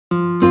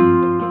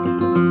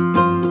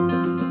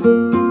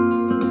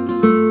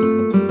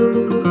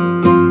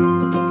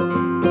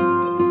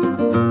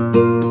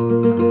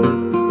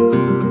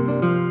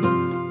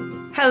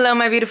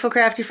my beautiful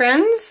crafty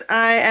friends.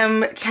 I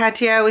am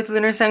Katia with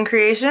Lunar Sun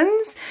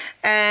Creations,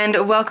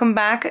 and welcome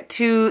back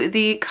to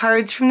the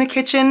Cards from the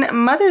Kitchen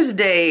Mother's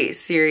Day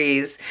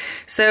series.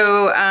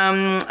 So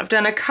I've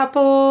done a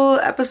couple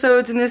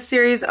episodes in this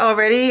series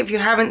already. If you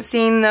haven't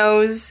seen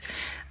those,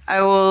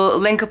 I will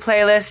link a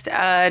playlist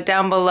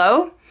down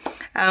below.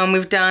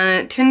 We've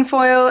done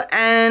tinfoil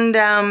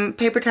and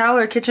paper towel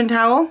or kitchen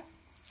towel.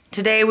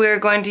 Today we're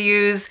going to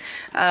use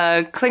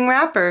cling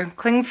wrap or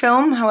cling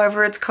film,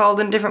 however it's called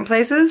in different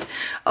places,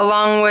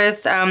 along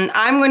with,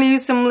 I'm going to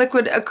use some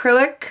liquid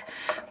acrylic,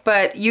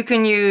 but you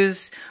can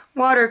use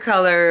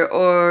watercolor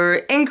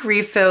or ink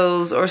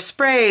refills or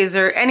sprays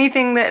or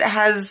anything that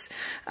has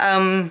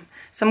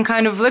some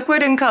kind of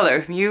liquid and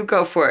color. You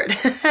go for it.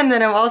 And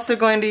then I'm also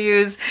going to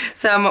use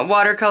some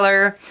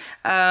watercolor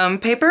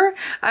paper.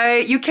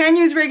 You can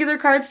use regular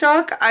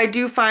cardstock. I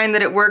do find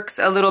that it works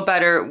a little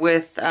better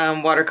with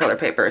watercolor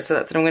paper, so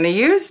that's what I'm going to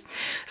use.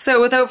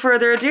 So without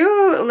further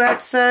ado,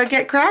 let's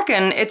get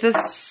cracking. It's a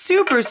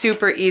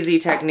super easy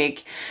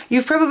technique.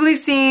 You've probably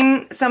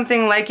seen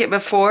something like it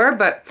before,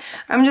 but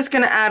I'm just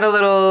going to add a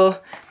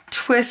little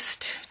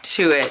twist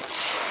to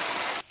it.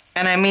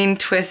 And I mean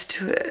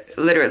twist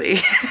literally.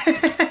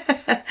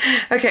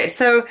 Okay,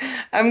 so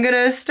I'm going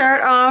to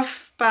start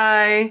off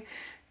by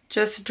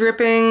just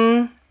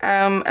dripping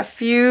a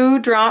few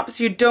drops.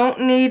 You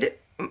don't need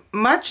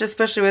much,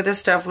 especially with this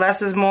stuff.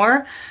 Less is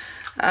more.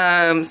 So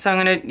I'm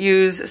going to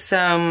use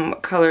some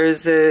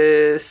colors.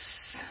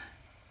 This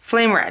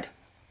flame red.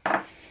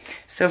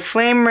 So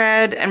flame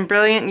red and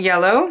brilliant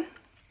yellow.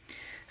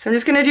 So I'm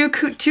just going to do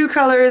 2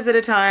 colors at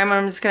a time.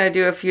 I'm just going to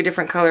do a few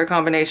different color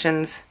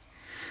combinations.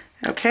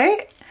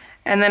 Okay,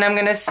 and then I'm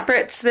going to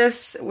spritz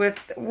this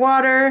with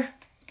water.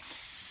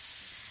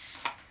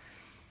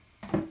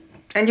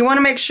 And you want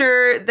to make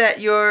sure that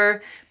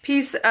your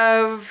piece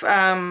of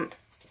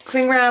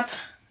cling wrap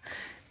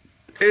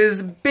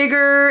is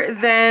bigger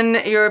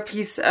than your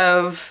piece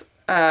of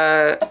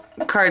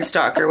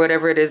cardstock or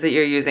whatever it is that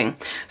you're using.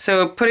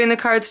 So putting the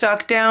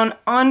cardstock down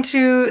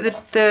onto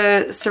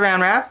the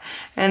saran wrap,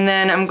 and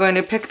then I'm going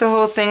to pick the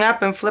whole thing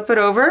up and flip it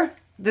over.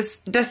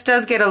 This just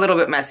does get a little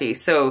bit messy,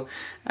 so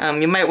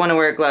you might want to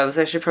wear gloves.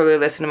 I should probably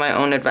listen to my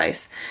own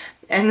advice.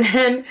 And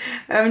then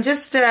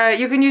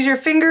you can use your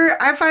finger.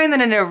 I find that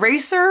an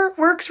eraser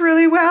works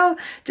really well.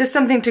 Just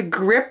something to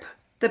grip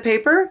the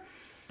paper.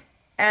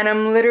 And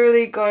I'm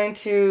literally going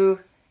to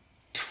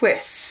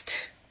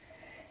twist.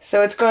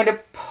 So it's going to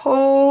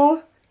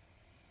pull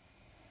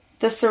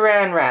the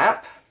saran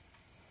wrap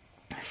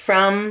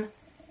from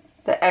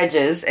the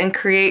edges and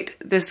create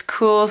this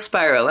cool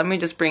spiral. Let me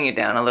just bring it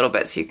down a little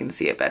bit so you can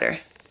see it better.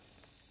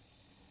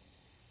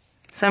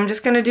 So I'm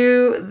just going to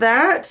do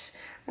that.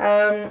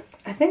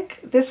 I think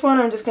this one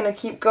I'm just going to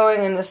keep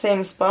going in the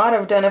same spot.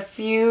 I've done a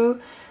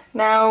few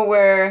now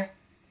where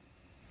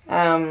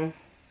I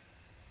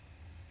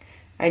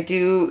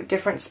do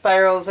different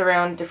spirals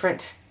around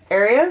different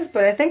areas,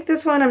 but I think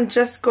this one I'm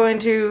just going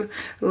to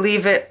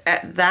leave it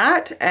at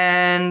that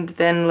and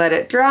then let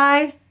it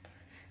dry.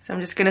 So I'm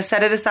just going to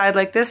set it aside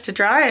like this to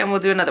dry, and we'll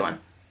do another one.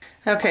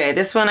 Okay,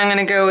 this one I'm going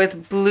to go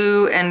with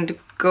blue and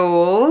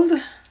gold.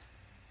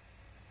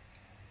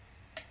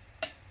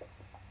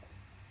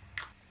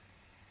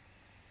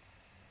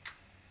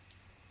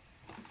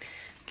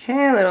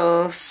 Okay, a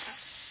little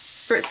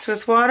spritz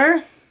with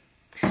water.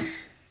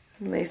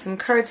 Lay some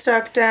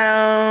cardstock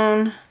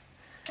down.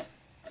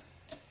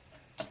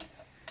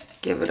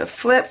 Give it a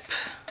flip.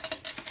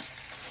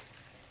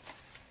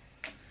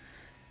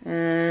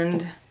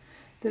 And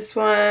this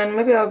one,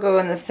 maybe I'll go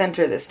in the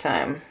center this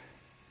time.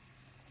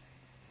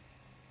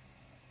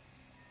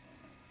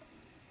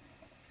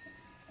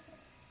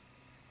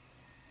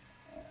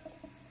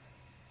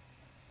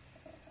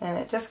 And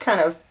it just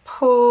kind of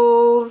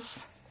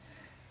pulls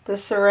the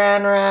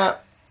saran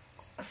wrap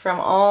from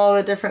all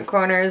the different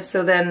corners,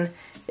 so then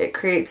it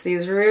creates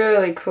these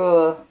really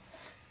cool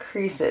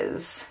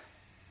creases.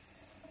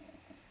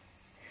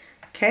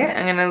 Okay,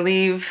 I'm going to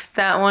leave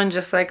that one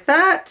just like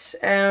that,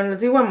 and we'll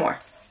do one more.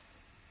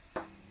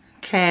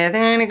 Okay, I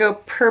think I'm going to go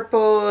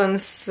purple and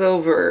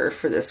silver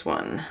for this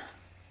one.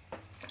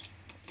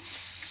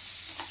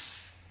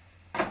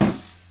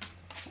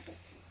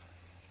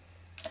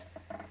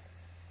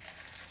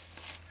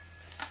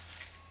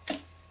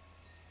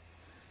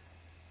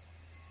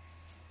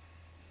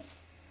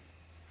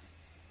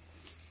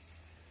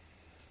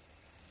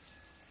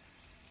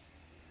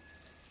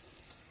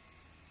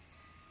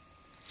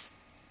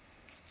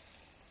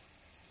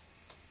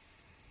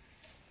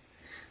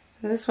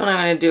 So this one I'm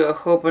going to do a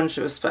whole bunch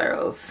of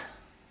spirals.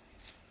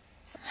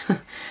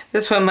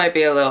 This one might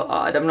be a little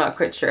odd. I'm not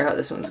quite sure how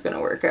this one's going to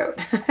work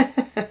out.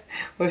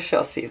 We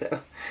shall see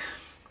though.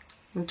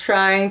 I'm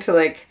trying to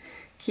like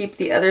keep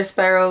the other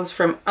spirals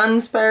from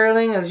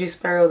unspiraling as you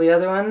spiral the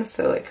other ones,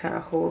 so like kind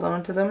of hold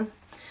on to them.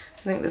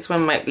 I think this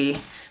one might be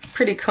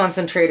pretty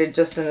concentrated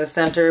just in the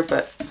center,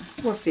 but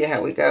we'll see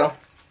how we go.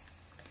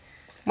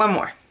 One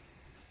more.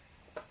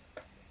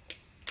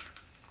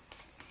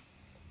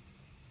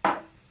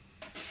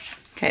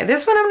 Okay,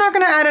 this one I'm not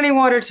going to add any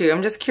water to.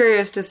 I'm just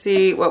curious to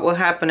see what will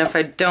happen if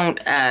I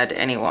don't add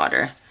any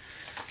water.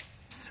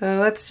 So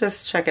let's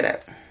just check it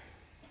out.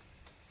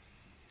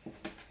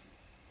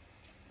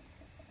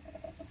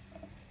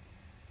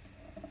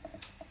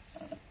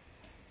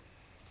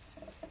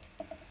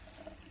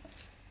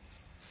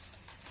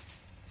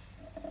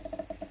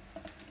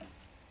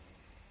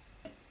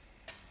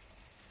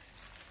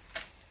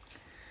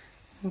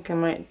 I think I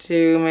might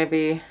do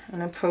maybe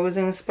an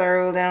opposing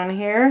spiral down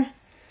here.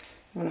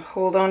 I'm going to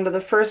hold on to the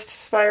first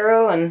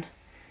spiral and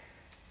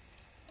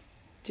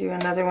do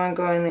another one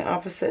going the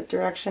opposite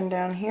direction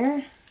down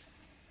here.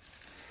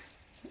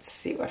 Let's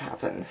see what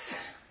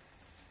happens.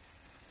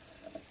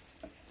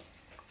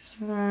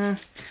 No,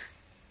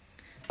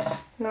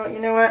 you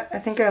know what? I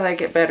think I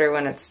like it better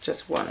when it's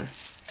just one.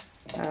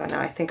 Oh no,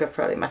 I think I've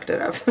probably mucked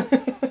it up.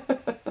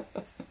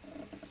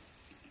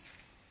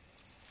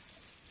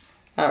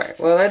 Alright,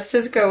 well let's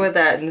just go with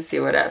that and see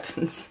what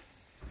happens.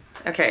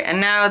 Okay, and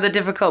now the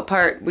difficult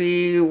part,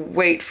 we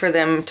wait for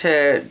them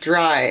to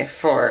dry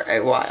for a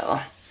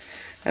while.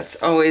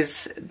 That's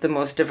always the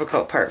most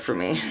difficult part for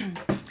me.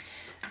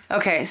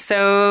 Okay,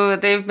 so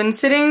they've been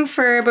sitting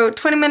for about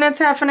 20 minutes,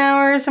 half an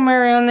hour,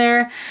 somewhere around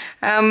there.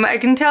 I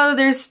can tell that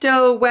they're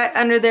still wet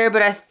under there,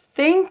 but I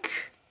think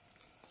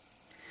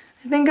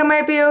I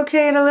might be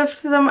okay to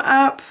lift them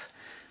up.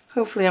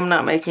 Hopefully I'm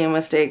not making a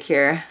mistake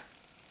here.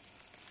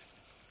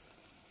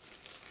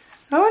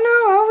 Oh no,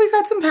 oh, we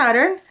got some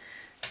pattern.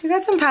 We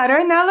got some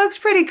pattern. That looks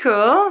pretty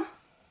cool.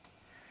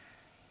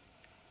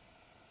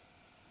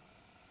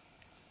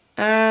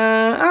 All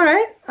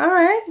right.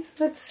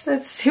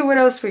 Let's see what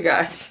else we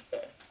got.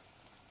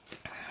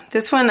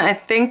 This one I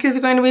think is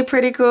going to be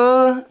pretty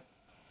cool.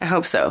 I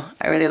hope so.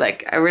 I really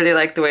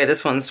like the way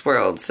this one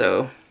swirled.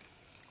 So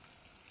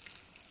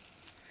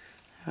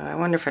I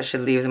wonder if I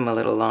should leave them a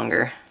little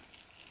longer.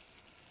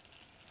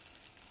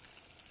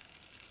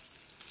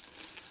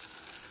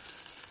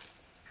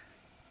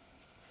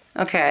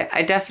 Okay,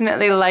 I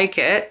definitely like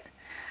it.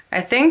 I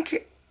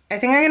think I'm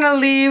gonna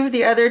leave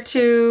the other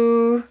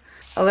two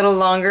a little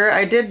longer.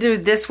 I did do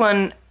this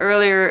one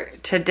earlier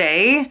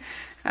today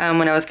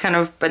when I was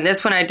but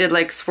this one I did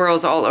like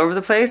swirls all over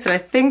the place, and I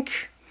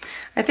think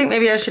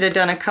maybe I should have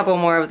done a couple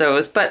more of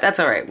those, but that's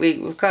all right.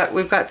 We've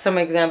got some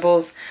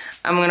examples.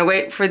 I'm gonna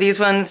wait for these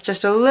ones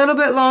just a little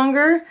bit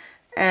longer,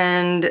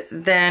 and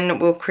then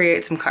we'll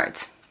create some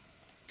cards.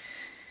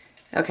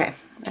 Okay,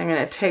 I'm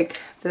gonna take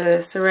the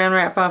saran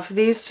wrap off of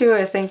these two.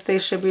 I think they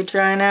should be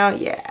dry now.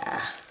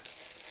 Yeah.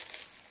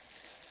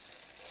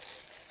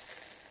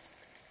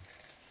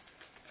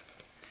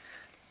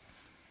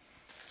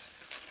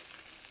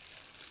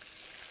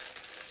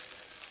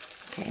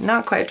 Okay,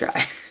 not quite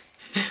dry,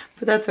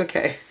 but that's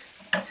okay.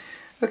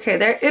 Okay,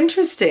 they're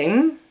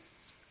interesting.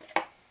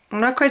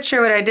 I'm not quite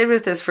sure what I did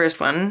with this first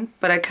one,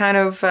 but I kind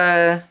of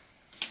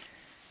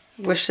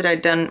wish that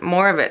I'd done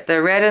more of it.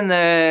 The red and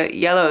the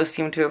yellow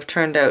seem to have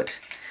turned out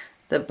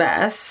the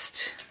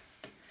best.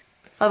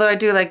 Although I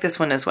do like this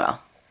one as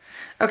well.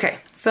 Okay,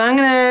 so I'm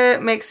gonna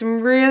make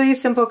some really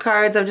simple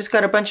cards. I've just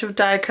got a bunch of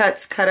die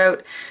cuts cut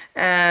out.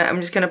 I'm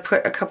just gonna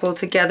put a couple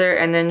together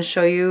and then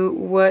show you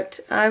what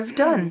I've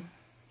done.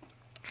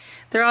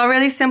 They're all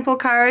really simple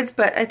cards,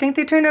 but I think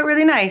they turned out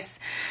really nice.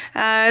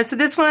 So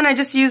this one, I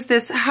just used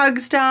this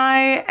hugs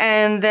die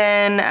and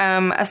then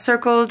a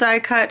circle die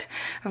cut.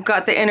 I've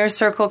got the inner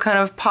circle kind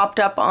of popped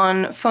up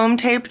on foam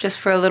tape just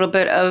for a little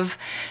bit of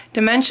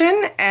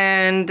dimension.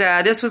 And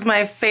this was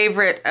my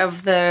favorite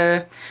of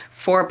the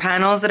 4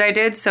 panels that I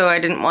did, so I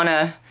didn't want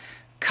to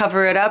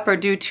cover it up or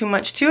do too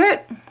much to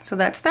it. So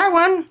that's that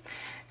one.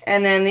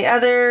 And then the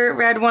other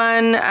red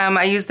one,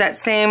 I used that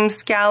same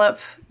scallop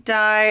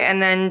die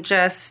and then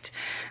just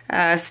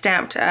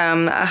stamped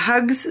a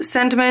hugs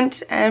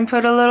sentiment and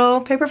put a little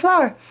paper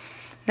flower.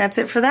 That's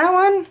it for that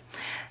one.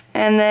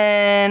 And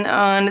then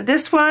on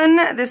this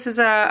one, this is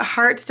a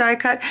heart die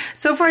cut.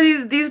 So far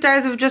these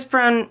dies have just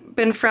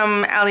been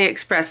from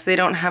AliExpress. They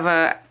don't have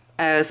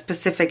a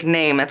specific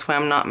name, that's why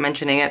I'm not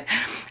mentioning it.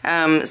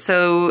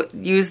 So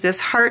use this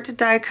heart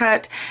die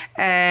cut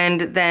and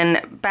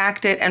then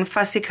backed it and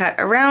fussy cut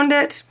around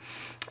it.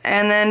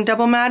 And then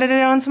double matted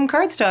it on some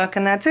cardstock,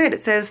 and that's it.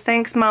 It says,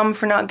 "Thanks, Mom,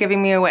 for not giving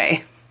me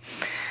away."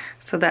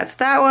 So that's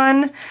that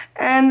one.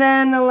 And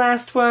then the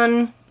last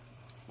one,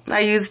 I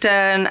used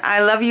an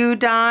I love you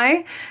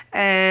die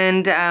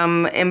and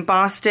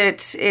embossed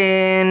it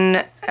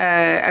in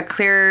a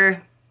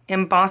clear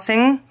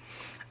embossing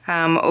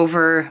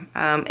over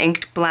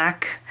inked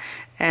black,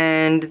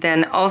 and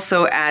then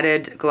also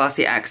added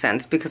glossy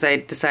accents because I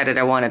decided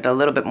I wanted a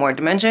little bit more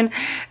dimension.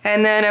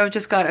 And then I've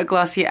just got a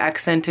glossy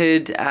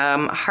accented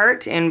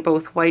heart in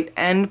both white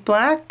and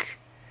black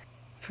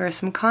for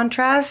some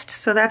contrast.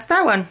 So that's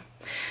that one.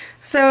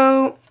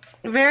 So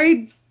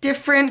very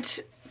different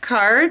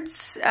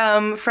cards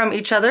from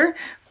each other,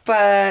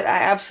 but I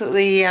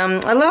absolutely,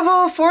 I love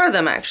all 4 of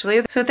them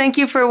actually. So thank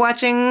you for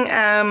watching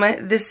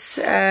this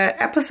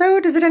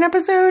episode. Is it an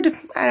episode?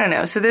 I don't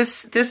know. So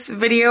this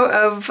video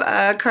of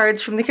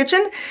cards from the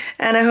kitchen,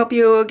 and I hope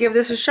you'll give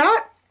this a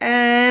shot,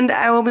 and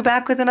I will be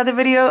back with another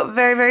video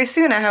very, very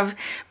soon. I have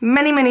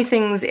many, many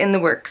things in the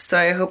works, so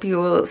I hope you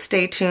will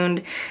stay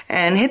tuned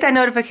and hit that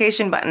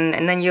notification button,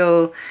 and then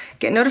you'll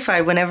get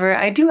notified whenever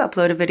I do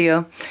upload a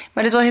video.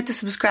 Might as well hit the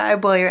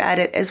subscribe while you're at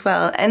it as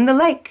well, and the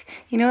like.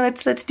 You know,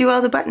 let's do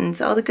all the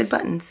buttons, all the good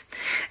buttons.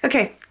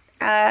 Okay,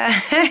 I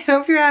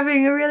hope you're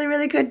having a really,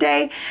 really good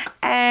day,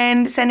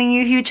 and sending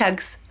you huge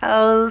hugs.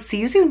 I'll see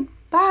you soon.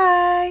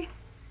 Bye!